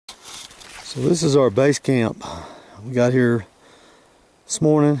So this is our base camp. We got here this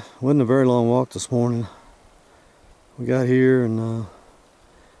morning. Wasn't a very long walk this morning. We got here and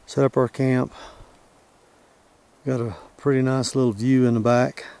set up our camp. Got a pretty nice little view in the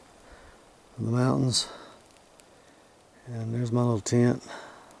back of the mountains. And there's my little tent.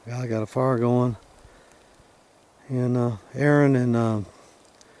 I got a fire going. And Aaron and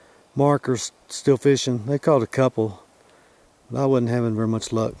Mark are still fishing. They caught a couple, but I wasn't having very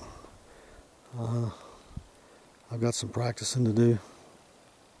much luck. I've got some practicing to do.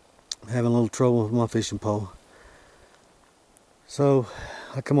 I'm having a little trouble with my fishing pole. So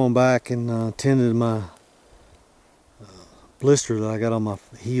I come on back and tended my blister that I got on my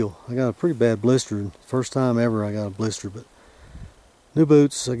heel. I got a pretty bad blister. First time ever I got a blister, but new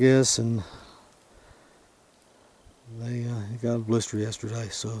boots, I guess, and they got a blister yesterday,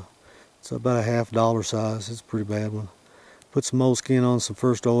 so it's about a $50 size. It's a pretty bad one. Put some moleskin on, some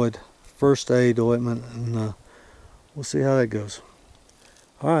first aid ointment, and we'll see how that goes.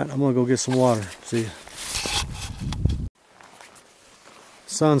 Alright, I'm gonna go get some water. See ya.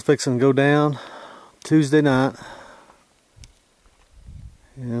 Sun's fixing to go down Tuesday night,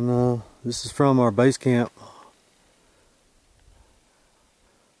 and this is from our base camp.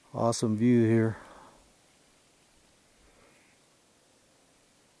 Awesome view here.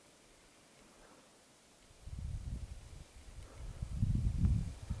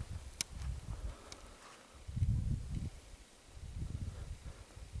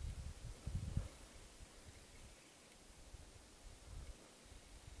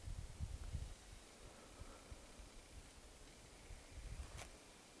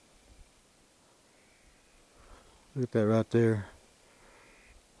 Look at that right there.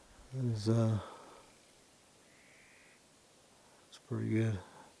 That is, it's pretty good.